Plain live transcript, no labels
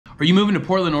Are you moving to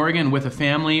Portland, Oregon with a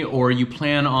family, or you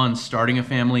plan on starting a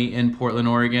family in Portland,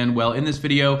 Oregon? Well, in this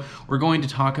video, we're going to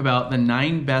talk about the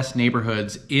 9 best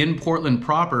neighborhoods in Portland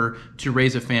proper to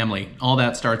raise a family. All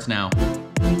that starts now.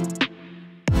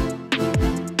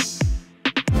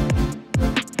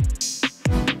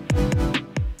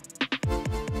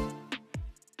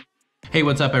 Hey,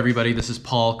 what's up everybody? This is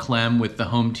Paul Clem with the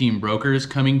Home Team Brokers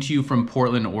coming to you from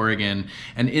Portland, Oregon.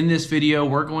 And in this video,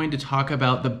 we're going to talk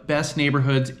about the best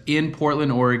neighborhoods in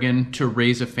Portland, Oregon to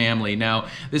raise a family. Now,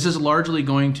 this is largely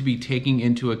going to be taking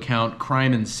into account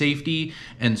crime and safety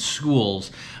and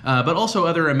schools, but also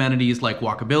other amenities like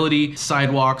walkability,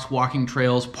 sidewalks, walking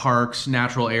trails, parks,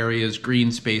 natural areas,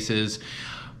 green spaces.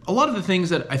 A lot of the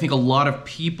things that I think a lot of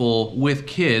people with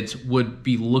kids would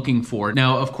be looking for.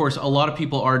 Now, of course, a lot of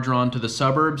people are drawn to the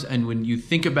suburbs, and when you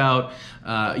think about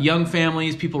young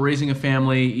families, people raising a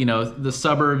family, you know, the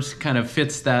suburbs kind of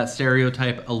fits that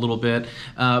stereotype a little bit.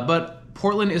 But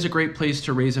Portland is a great place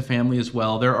to raise a family as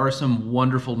well. There are some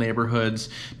wonderful neighborhoods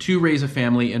to raise a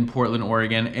family in Portland,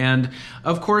 Oregon. And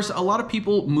of course, a lot of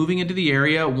people moving into the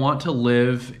area want to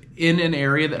live in an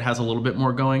area that has a little bit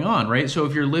more going on, right? So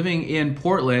if you're living in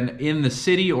Portland, in the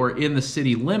city or in the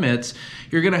city limits,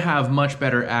 you're gonna have much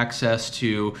better access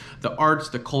to the arts,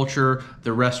 the culture,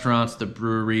 the restaurants, the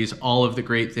breweries, all of the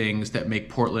great things that make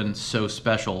Portland so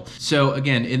special. So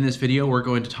again, in this video, we're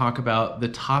going to talk about the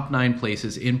top 9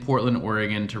 places in Portland,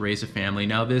 Oregon to raise a family.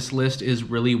 Now, this list is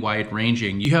really wide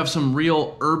ranging. You have some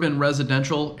real urban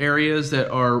residential areas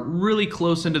that are really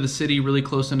close into the city, really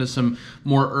close into some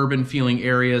more urban feeling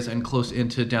areas and close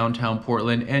into downtown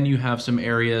Portland, and you have some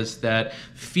areas that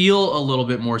feel a little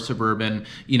bit more suburban,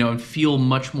 you know, and feel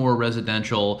much more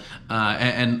residential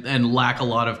and lack a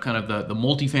lot of kind of the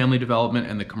multifamily development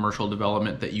and the commercial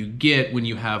development that you get when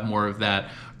you have more of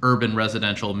that urban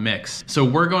residential mix. So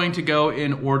we're going to go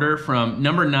in order from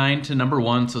number 9 to number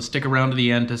 1, so stick around to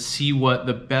the end to see what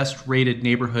the best rated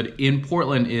neighborhood in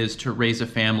Portland is to raise a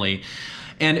family.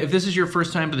 And if this is your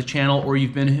first time to the channel or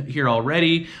you've been here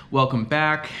already, welcome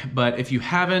back. But if you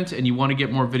haven't and you want to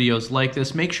get more videos like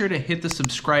this, make sure to hit the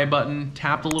subscribe button,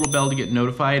 tap the little bell to get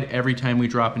notified every time we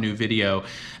drop a new video.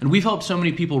 And we've helped so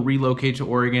many people relocate to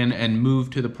Oregon and move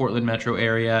to the Portland metro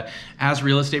area. As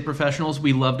real estate professionals,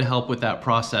 we love to help with that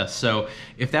process. So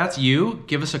if that's you,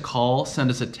 give us a call,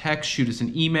 send us a text, shoot us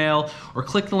an email, or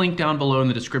click the link down below in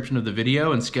the description of the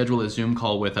video and schedule a Zoom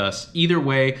call with us. Either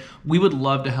way, we would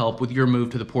love to help with your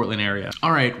move to the Portland area.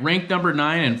 All right, ranked number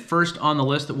 9 and first on the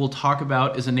list that we'll talk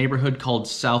about is a neighborhood called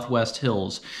Southwest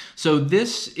Hills. So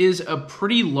this is a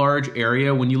pretty large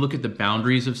area. When you look at the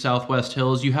boundaries of Southwest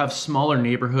Hills, you have smaller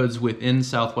neighborhoods within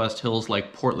Southwest Hills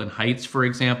like Portland Heights, for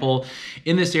example.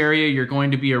 In this area, you're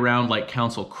going to be around like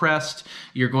Council Crest.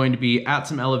 You're going to be at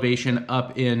some elevation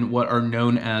up in what are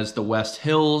known as the West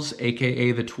Hills,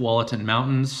 AKA the Tualatin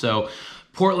Mountains. So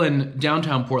Portland,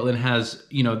 downtown Portland has,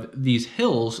 you know, these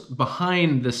hills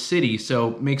behind the city,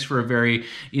 so makes for a very,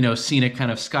 you know, scenic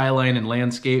kind of skyline and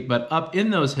landscape. But up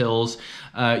in those hills,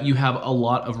 you have a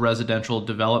lot of residential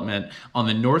development. On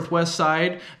the northwest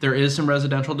side, there is some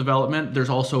residential development. There's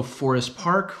also Forest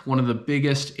Park, one of the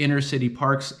biggest inner city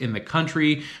parks in the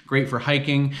country, great for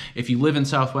hiking. If you live in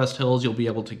Southwest Hills, you'll be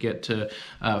able to get to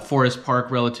Forest Park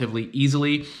relatively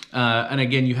easily. And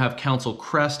again, you have Council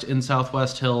Crest in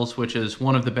Southwest Hills, which is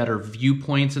one of the better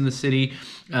viewpoints in the city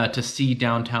to see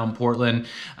downtown Portland.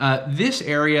 This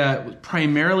area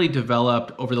primarily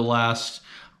developed over the last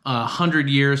 100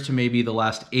 years to maybe the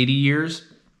last 80 years.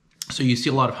 So you see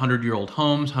a lot of 100-year-old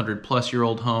homes,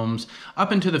 100-plus-year-old homes,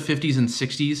 up into the 50s and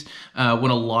 60s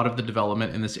when a lot of the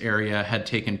development in this area had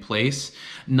taken place.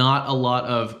 Not a lot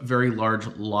of very large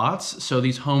lots, so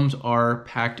these homes are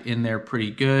packed in there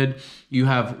pretty good. You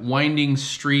have winding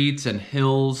streets and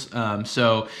hills,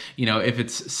 so you know, if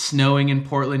it's snowing in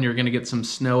Portland, you're gonna get some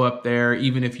snow up there,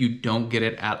 even if you don't get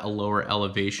it at a lower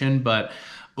elevation. But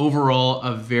overall,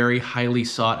 a very highly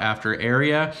sought after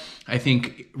area. I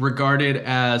think regarded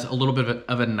as a little bit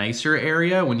of a nicer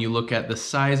area when you look at the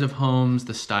size of homes,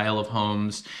 the style of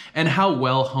homes, and how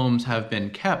well homes have been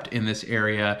kept in this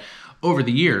area over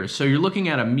the years. So you're looking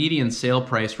at a median sale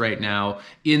price right now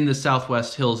in the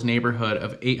Southwest Hills neighborhood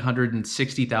of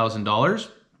 $860,000.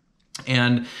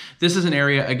 And this is an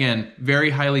area, again,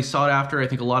 very highly sought after. I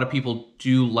think a lot of people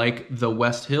do like the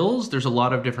West Hills. There's a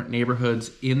lot of different neighborhoods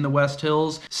in the West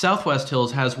Hills. Southwest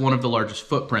Hills has one of the largest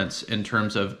footprints in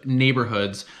terms of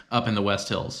neighborhoods up in the West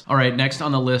Hills. All right, next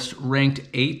on the list, ranked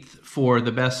 8th for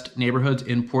the best neighborhoods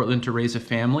in Portland to raise a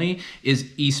family is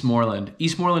Eastmoreland.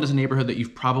 Eastmoreland is a neighborhood that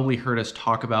you've probably heard us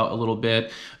talk about a little bit.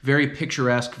 Very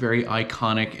picturesque, very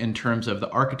iconic in terms of the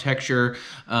architecture,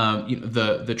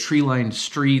 the tree-lined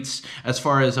streets, as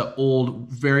far as an old,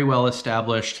 very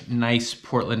well-established, nice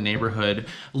Portland neighborhood.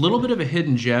 A little bit of a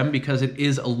hidden gem because it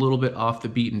is a little bit off the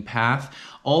beaten path,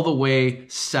 all the way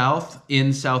south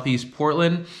in southeast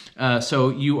Portland. So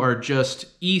you are just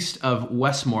east of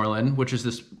Westmoreland, which is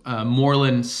this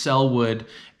Moreland-Sellwood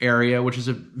area, which is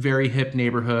a very hip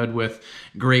neighborhood with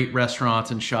great restaurants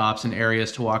and shops and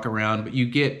areas to walk around. But you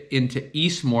get into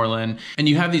Eastmoreland and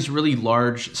you have these really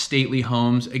large stately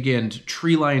homes, again,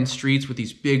 tree-lined streets with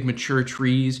these big mature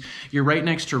trees. You're right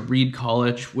next to Reed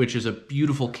College, which is a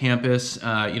beautiful campus,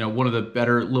 one of the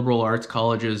better liberal arts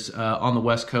colleges on the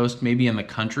West Coast, maybe in the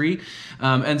country.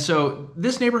 And so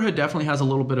this neighborhood definitely has a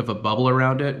little bit of a bubble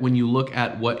around it when you look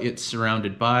at what it's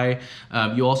surrounded by.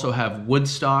 You also have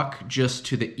Woodstock just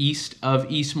to the east of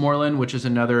Eastmoreland, which is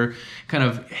another kind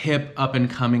of hip,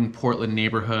 up-and-coming Portland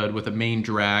neighborhood with a main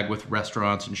drag with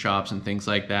restaurants and shops and things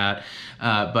like that.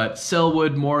 But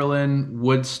Sellwood, Moreland,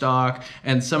 Woodstock,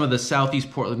 and some of the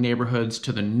southeast Portland neighborhoods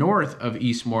to the north of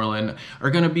Eastmoreland are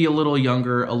going to be a little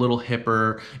younger, a little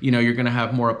hipper. You're going to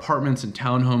have more apartments and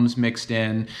townhomes mixed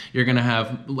in. You're going to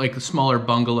have like smaller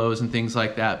bungalows and things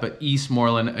like that. But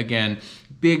Eastmoreland, again,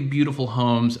 big, beautiful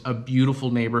homes, a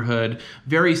beautiful neighborhood,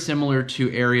 very similar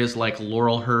to areas like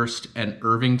Laurelhurst and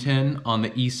Irvington on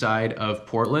the east side of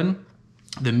Portland.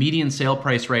 The median sale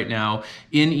price right now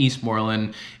in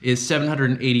Eastmoreland is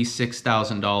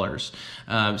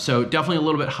 $786,000. So definitely a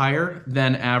little bit higher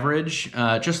than average,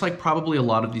 just like probably a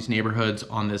lot of these neighborhoods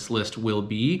on this list will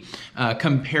be,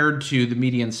 compared to the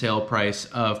median sale price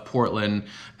of Portland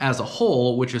as a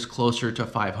whole, which is closer to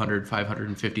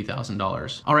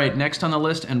 $550,000. All right, next on the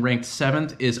list and ranked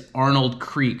 7th is Arnold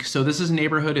Creek. So this is a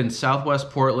neighborhood in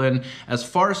southwest Portland, as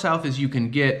far south as you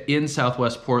can get in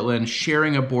southwest Portland,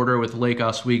 sharing a border with Lake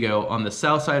Oswego. On the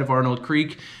south side of Arnold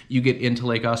Creek, you get into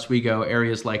Lake Oswego,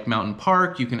 areas like Mountain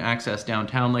Park. You can access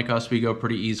downtown Lake Oswego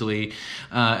pretty easily.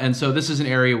 And so this is an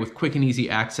area with quick and easy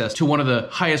access to one of the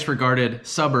highest regarded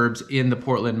suburbs in the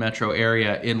Portland metro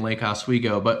area in Lake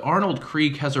Oswego. But Arnold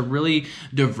Creek has a really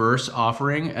diverse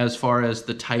offering as far as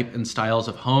the type and styles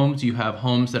of homes. You have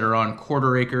homes that are on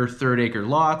quarter-acre, third-acre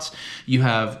lots. You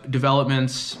have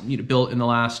developments built in the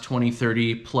last 20,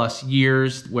 30 plus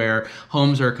years where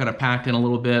homes are kind of packed in a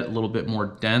little bit more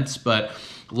dense, but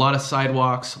a lot of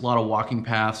sidewalks, a lot of walking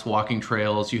paths, walking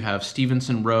trails. You have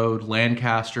Stevenson Road,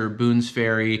 Lancaster, Boone's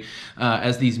Ferry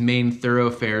as these main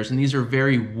thoroughfares, and these are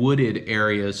very wooded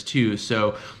areas too.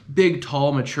 So big,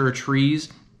 tall, mature trees.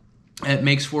 It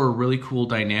makes for a really cool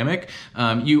dynamic.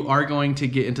 You are going to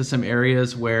get into some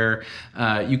areas where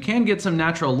you can get some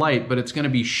natural light, but it's going to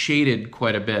be shaded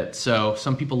quite a bit. So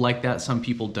some people like that, some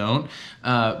people don't.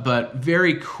 But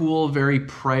very cool, very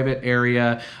private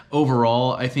area.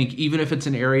 Overall, I think even if it's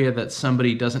an area that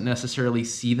somebody doesn't necessarily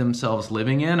see themselves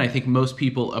living in, I think most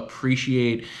people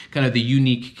appreciate kind of the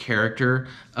unique character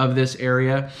of this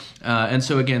area. And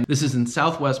so again, this is in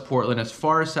southwest Portland, as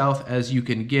far south as you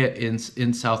can get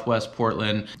in southwest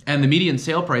Portland. And the median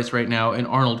sale price right now in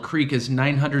Arnold Creek is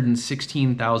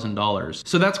 $916,000.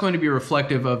 So that's going to be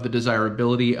reflective of the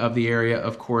desirability of the area,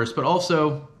 of course, but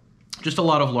also just a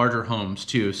lot of larger homes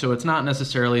too. So it's not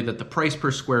necessarily that the price per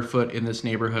square foot in this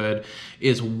neighborhood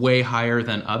is way higher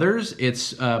than others.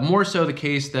 It's more so the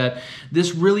case that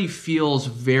this really feels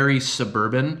very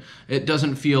suburban. It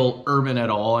doesn't feel urban at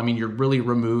all. I mean, you're really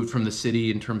removed from the city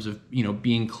in terms of,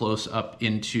 being close up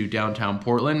into downtown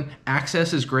Portland.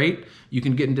 Access is great. You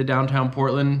can get into downtown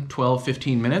Portland 12,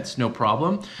 15 minutes, no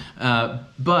problem.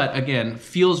 But again,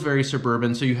 feels very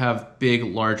suburban, so you have big,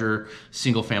 larger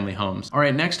single family homes. All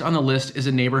right, next on the list is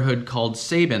a neighborhood called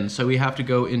Sabin. So we have to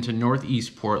go into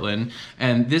northeast Portland,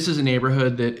 and this is a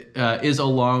neighborhood that is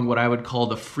along what I would call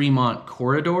the Fremont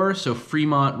corridor. So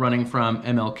Fremont running from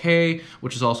MLK,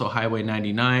 which is also Highway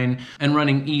 99, and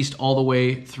running east all the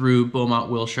way through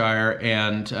Beaumont, Wilshire,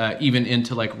 and even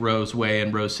into like Rose Way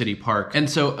and Rose City Park. And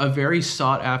so a very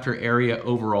sought after area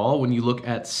overall when you look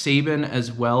at Sabin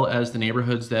as well as the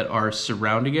neighborhoods that are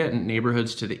surrounding it and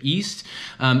neighborhoods to the east.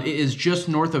 It is just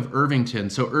north of Irvington.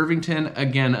 So Irvington,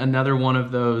 again, another one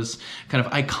of those kind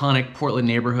of iconic Portland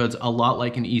neighborhoods, a lot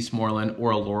like an Eastmoreland or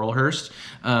a Laurelhurst.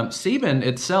 Sabin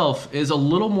itself is a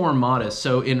little more modest.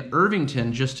 So in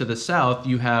Irvington, just to the south,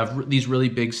 you have these really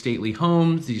big stately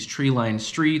homes, these tree-lined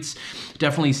streets.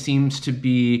 Definitely seems to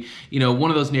be, one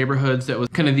of those neighborhoods that was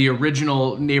kind of the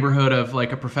original neighborhood bit of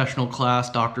like a professional class,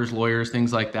 doctors, lawyers,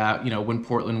 things like that, when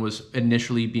Portland was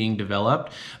initially being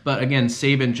developed. But again,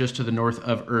 Sabin, just to the north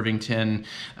of Irvington,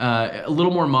 a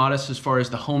little more modest as far as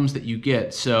the homes that you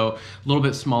get. So a little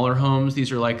bit smaller homes.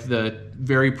 These are like the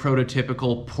very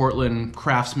prototypical Portland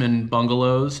craftsman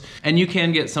bungalows. And you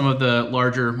can get some of the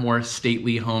larger, more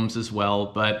stately homes as well.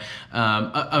 But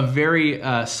a very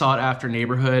sought after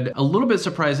neighborhood. A little bit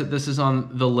surprised that this is on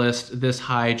the list this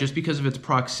high just because of its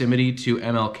proximity to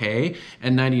MLK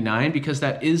and 99, because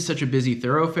that is such a busy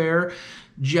thoroughfare.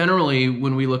 Generally,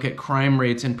 when we look at crime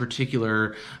rates in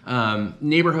particular,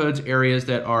 neighborhoods, areas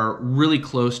that are really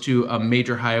close to a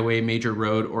major highway, major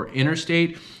road, or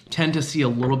interstate tend to see a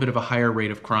little bit of a higher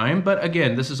rate of crime. But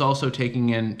again, this is also taking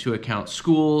into account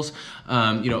schools,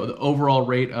 the overall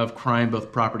rate of crime,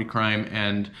 both property crime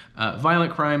and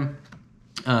violent crime.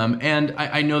 And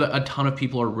I know that a ton of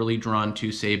people are really drawn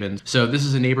to Sabin. So this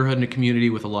is a neighborhood and a community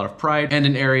with a lot of pride, and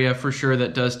an area for sure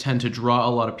that does tend to draw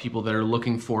a lot of people that are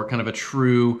looking for kind of a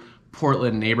true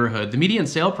Portland neighborhood. The median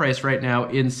sale price right now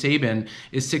in Sabin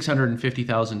is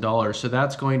 $650,000. So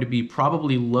that's going to be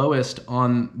probably lowest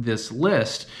on this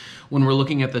list when we're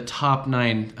looking at the top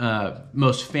 9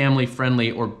 most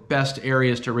family-friendly or best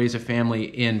areas to raise a family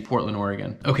in Portland,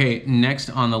 Oregon. Okay, next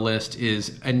on the list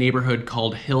is a neighborhood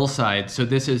called Hillside. So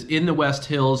this is in the West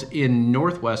Hills in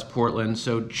Northwest Portland,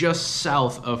 so just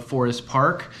south of Forest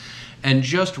Park, and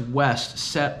just west,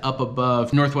 set up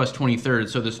above Northwest 23rd,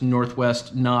 so this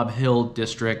Northwest Nob Hill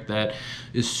district that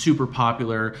is super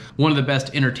popular. One of the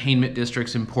best entertainment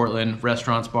districts in Portland,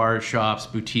 restaurants, bars, shops,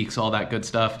 boutiques, all that good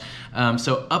stuff.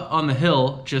 So up on the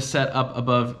hill, just set up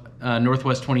above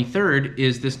Northwest 23rd,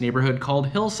 is this neighborhood called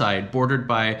Hillside, bordered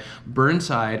by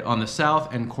Burnside on the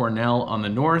south and Cornell on the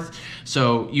north.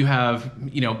 So you have,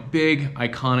 big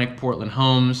iconic Portland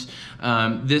homes.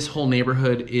 This whole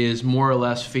neighborhood is more or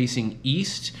less facing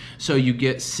east. So you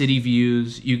get city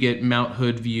views, you get Mount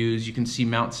Hood views, you can see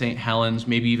Mount St. Helens,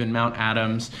 maybe even Mount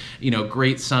Adams,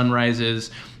 great sunrises.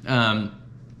 And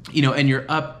you're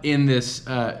up in this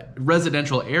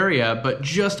residential area, but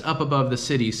just up above the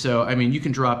city. So, you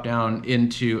can drop down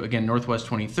into, again, Northwest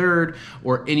 23rd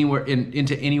or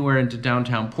into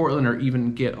downtown Portland, or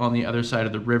even get on the other side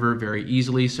of the river very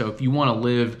easily. So if you want to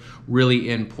live really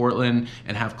in Portland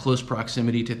and have close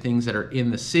proximity to things that are in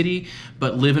the city,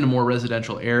 but live in a more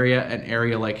residential area, an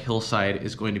area like Hillside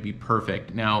is going to be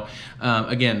perfect. Now,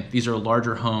 again, these are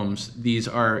larger homes. These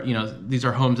are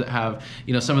homes that have,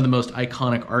 some of the most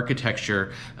iconic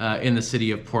architecture in the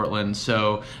city of Portland.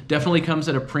 So definitely comes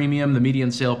at a premium. The median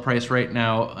sale price right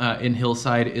now in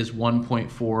Hillside is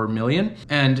 $1.4 million.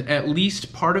 And at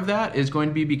least part of that is going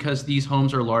to be because these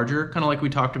homes are larger, kind of like we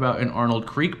talked about in Arnold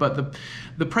Creek, but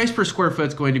the price per square foot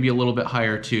is going to be a little bit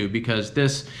higher too, because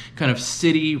this kind of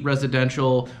city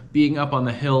residential being up on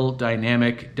the hill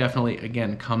dynamic definitely,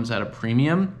 again, comes at a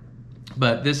premium.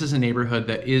 But this is a neighborhood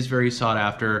that is very sought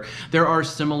after. There are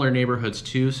similar neighborhoods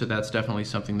too, so that's definitely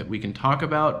something that we can talk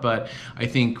about. But I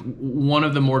think one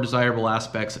of the more desirable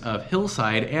aspects of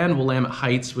Hillside and Willamette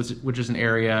Heights, which is an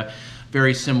area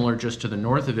very similar just to the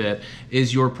north of it,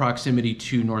 is your proximity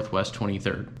to Northwest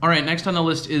 23rd. All right, next on the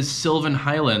list is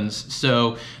Sylvan-Highlands.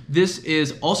 So this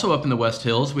is also up in the West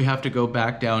Hills. We have to go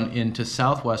back down into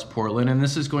Southwest Portland, and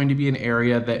this is going to be an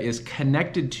area that is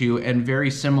connected to and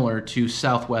very similar to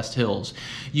Southwest Hills.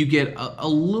 You get a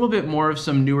little bit more of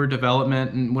some newer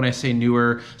development, and when I say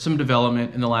newer, some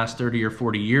development in the last 30 or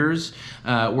 40 years,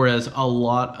 whereas a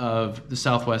lot of the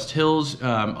Southwest Hills,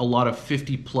 a lot of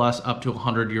 50 plus up to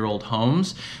 100-year-old homes.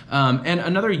 And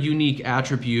another unique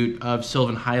attribute of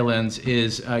Sylvan-Highlands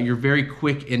is your very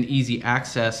quick and easy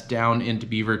access down into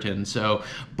Beaverton. So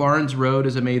Barnes Road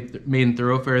is a main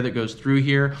thoroughfare that goes through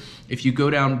here. If you go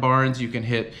down Barnes, you can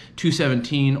hit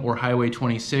 217 or Highway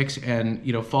 26 and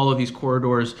follow these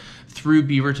corridors through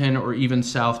Beaverton or even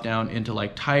south down into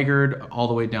like Tigard, all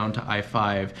the way down to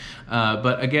I-5.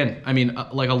 But again,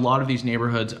 like a lot of these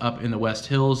neighborhoods up in the West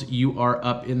Hills, you are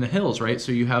up in the hills, right?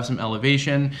 So you have some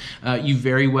elevation. You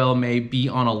very well may be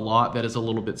on a lot that is a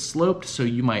little bit sloped. So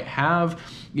you might have,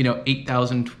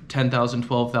 8,000, 10,000,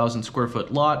 12,000 square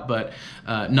foot lot, but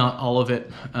not all of it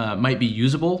might be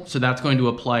usable. So that's going to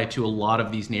apply to a lot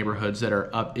of these neighborhoods that are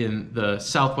up in the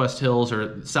Southwest Hills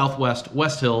or Southwest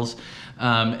West Hills,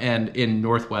 and in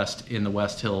Northwest in the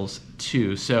West Hills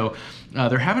too. So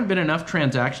there haven't been enough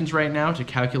transactions right now to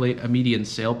calculate a median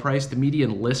sale price. The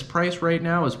median list price right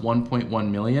now is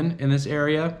 $1.1 million in this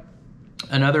area.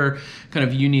 Another kind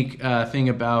of unique thing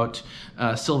about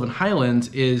Sylvan-Highlands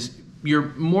is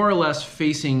you're more or less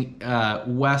facing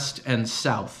west and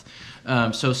south.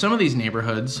 So some of these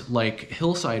neighborhoods, like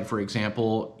Hillside, for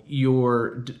example,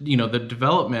 the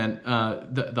development,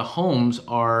 the homes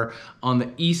are on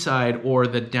the east side or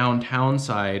the downtown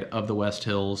side of the West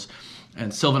Hills,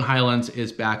 and Sylvan-Highlands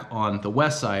is back on the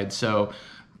west side. So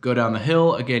go down the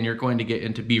hill, again, you're going to get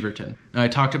into Beaverton. Now, I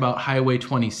talked about Highway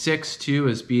 26 too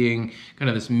as being kind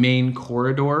of this main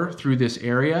corridor through this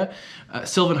area.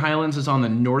 Sylvan-Highlands is on the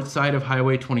north side of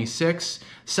Highway 26.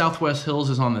 Southwest Hills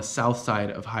is on the south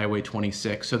side of Highway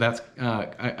 26. So that's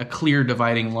a clear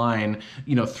dividing line,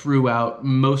 throughout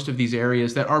most of these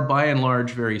areas that are by and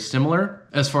large very similar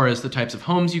as far as the types of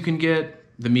homes you can get,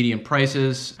 the median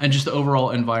prices, and just the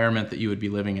overall environment that you would be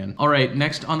living in. All right,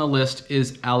 next on the list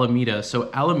is Alameda.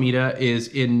 So Alameda is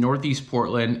in Northeast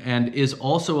Portland and is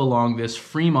also along this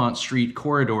Fremont Street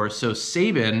corridor. So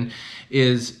Sabin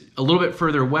is a little bit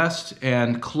further west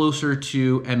and closer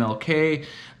to MLK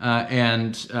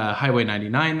and Highway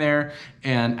 99 there,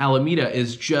 and Alameda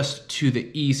is just to the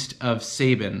east of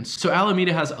Sabin. So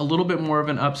Alameda has a little bit more of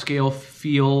an upscale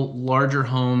feel, larger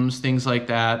homes, things like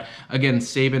that. Again,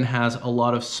 Sabin has a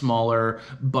lot of smaller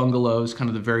bungalows, kind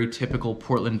of the very typical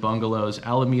Portland bungalows.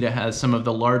 Alameda has some of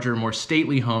the larger, more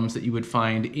stately homes that you would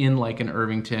find in like an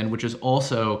Irvington, which is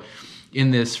also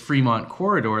in this Fremont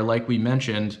corridor, like we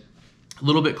mentioned, a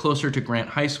little bit closer to Grant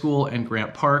High School and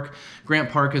Grant Park.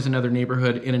 Grant Park is another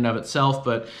neighborhood in and of itself,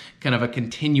 but kind of a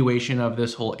continuation of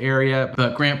this whole area.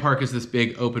 But Grant Park is this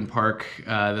big open park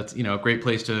that's a great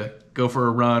place to go for a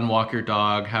run, walk your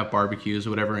dog, have barbecues,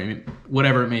 whatever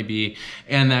it may be.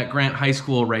 And that Grant High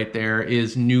School right there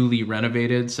is newly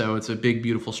renovated, so it's a big,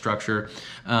 beautiful structure.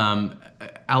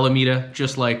 Alameda,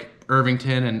 just like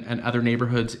Irvington and other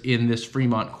neighborhoods in this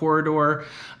Fremont corridor,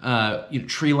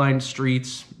 tree-lined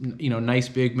streets, nice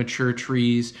big mature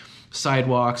trees,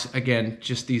 sidewalks, again,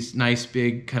 just these nice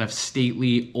big kind of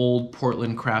stately old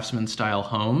Portland craftsman style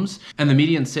homes. And the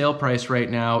median sale price right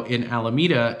now in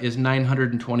Alameda is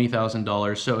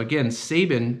 $920,000. So again,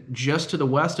 Sabin just to the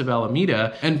west of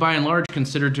Alameda, and by and large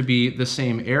considered to be the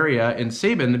same area. In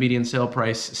Sabin, the median sale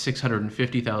price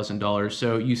 $650,000.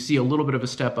 So you see a little bit of a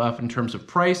step up in terms of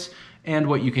price and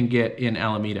what you can get in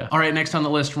Alameda. All right, next on the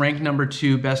list, ranked number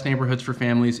 2, best neighborhoods for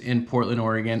families in Portland,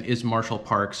 Oregon, is Marshall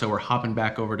Park. So we're hopping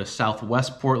back over to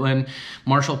Southwest Portland.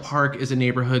 Marshall Park is a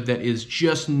neighborhood that is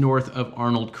just north of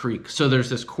Arnold Creek. So there's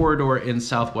this corridor in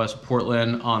Southwest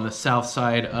Portland on the south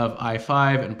side of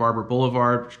I-5 and Barber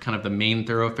Boulevard, which are kind of the main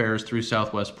thoroughfares through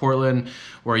Southwest Portland,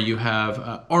 where you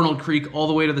have Arnold Creek all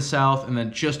the way to the south, and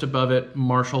then just above it,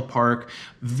 Marshall Park.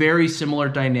 Very similar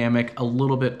dynamic, a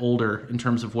little bit older in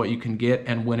terms of what you can get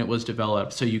and when it was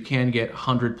developed. So you can get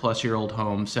 100-plus-year-old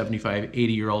homes, 75,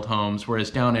 80-year-old homes, whereas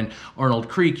down in Arnold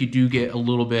Creek, you do get a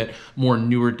little bit more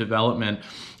newer development.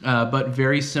 But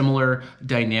very similar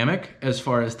dynamic as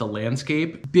far as the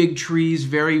landscape. Big trees,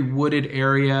 very wooded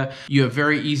area. You have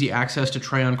very easy access to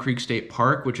Tryon Creek State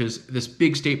Park, which is this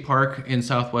big state park in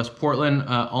Southwest Portland,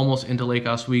 almost into Lake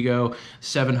Oswego,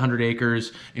 700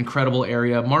 acres, incredible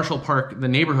area. Marshall Park, the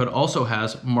neighborhood also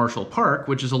has Marshall Park,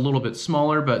 which is a little bit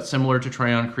smaller, but similar to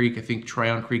Tryon Creek. I think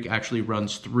Tryon Creek actually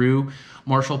runs through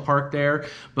Marshall Park there,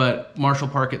 but Marshall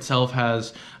Park itself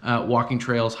has walking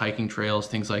trails, hiking trails,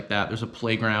 things like that. There's a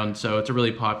playground, so it's a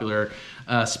really popular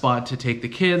spot to take the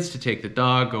kids, to take the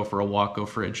dog, go for a walk, go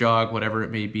for a jog, whatever it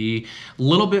may be. A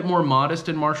little bit more modest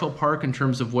in Marshall Park in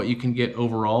terms of what you can get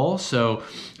overall. So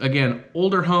again,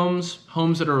 older homes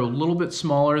that are a little bit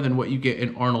smaller than what you get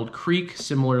in Arnold Creek,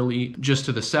 similarly just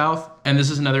to the south. And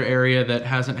this is another area that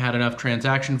hasn't had enough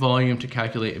transaction volume to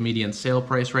calculate a median sale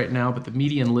price right now, but the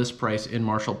median list price in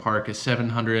Marshall Park is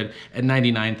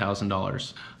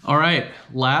 $799,000. All right,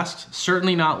 last,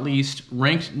 certainly not least,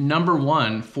 ranked number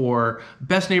 1 for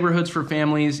best neighborhoods for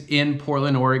families in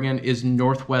Portland, Oregon is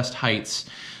Northwest Heights.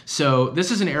 So this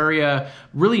is an area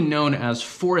really known as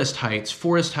Forest Heights.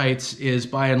 Forest Heights is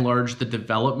by and large the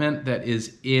development that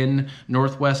is in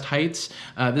Northwest Heights.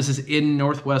 This is in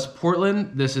Northwest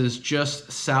Portland. This is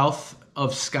just south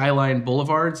of Skyline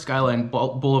Boulevard. Skyline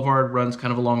Boulevard runs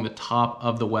kind of along the top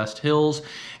of the West Hills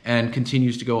and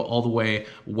continues to go all the way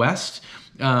west.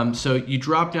 So you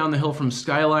drop down the hill from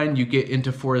Skyline, you get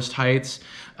into Forest Heights.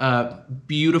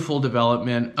 Beautiful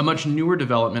development, a much newer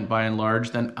development by and large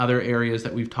than other areas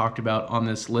that we've talked about on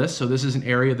this list. So this is an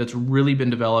area that's really been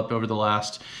developed over the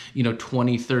last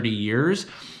 20, 30 years.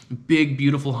 Big,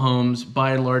 beautiful homes,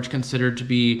 by and large considered to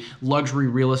be luxury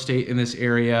real estate in this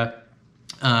area.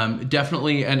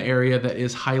 Definitely an area that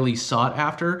is highly sought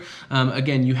after.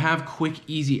 Again, you have quick,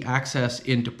 easy access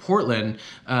into Portland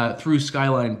through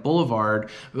Skyline Boulevard,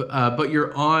 but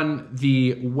you're on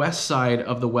the west side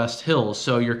of the West Hills.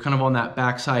 So you're kind of on that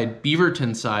backside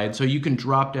Beaverton side. So you can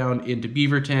drop down into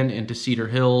Beaverton, into Cedar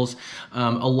Hills,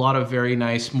 a lot of very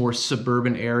nice, more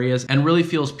suburban areas, and really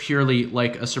feels purely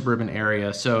like a suburban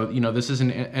area. So, this is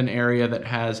an area that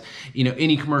has,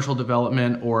 any commercial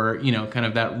development or, kind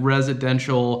of that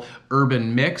residential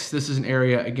urban mix. This is an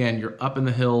area, again, you're up in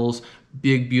the hills,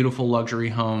 big, beautiful luxury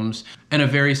homes, and a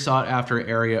very sought after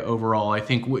area overall. I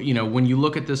think, when you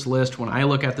look at this list, when I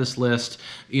look at this list,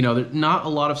 there's not a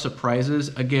lot of surprises.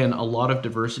 Again, a lot of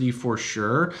diversity for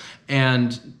sure.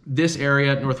 And this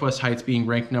area, Northwest Heights being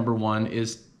ranked #1,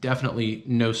 is definitely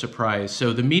no surprise.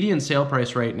 So the median sale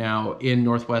price right now in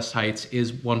Northwest Heights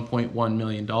is $1.1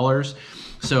 million.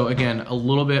 So again, a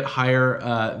little bit higher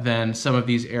than some of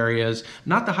these areas.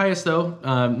 Not the highest though,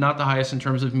 not the highest in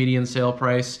terms of median sale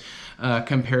price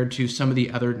compared to some of the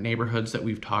other neighborhoods that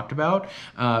we've talked about,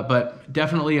 but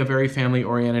definitely a very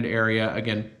family-oriented area.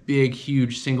 Again, big,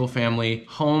 huge single-family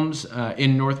homes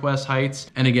in Northwest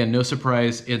Heights. And again, no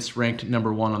surprise, it's ranked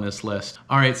 #1 on this list.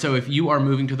 All right, so if you are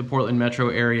moving to the Portland metro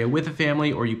area with a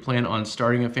family, or you plan on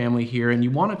starting a family here, and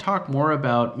you want to talk more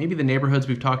about maybe the neighborhoods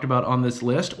we've talked about on this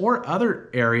list, or other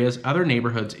areas, other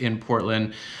neighborhoods in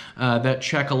Portland that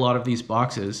check a lot of these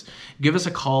boxes, give us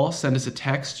a call, send us a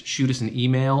text, shoot us an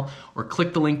email, or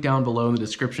click the link down below in the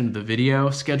description of the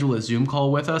video, schedule a Zoom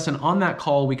call with us, and on that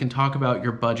call, we can talk about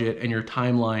your budget and your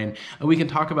timeline, and we can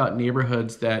talk about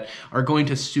neighborhoods that are going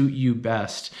to suit you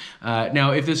best.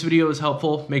 Now, if this video is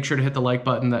helpful, make sure to hit the like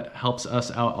button. That helps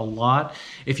us out a lot.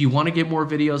 If you want to get more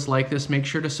videos like this, make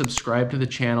sure to subscribe to the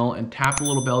channel and tap the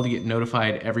little bell to get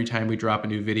notified every time we drop a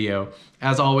new video.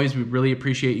 As always, we really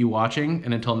appreciate you watching,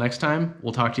 and until next time,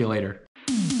 we'll talk to you later.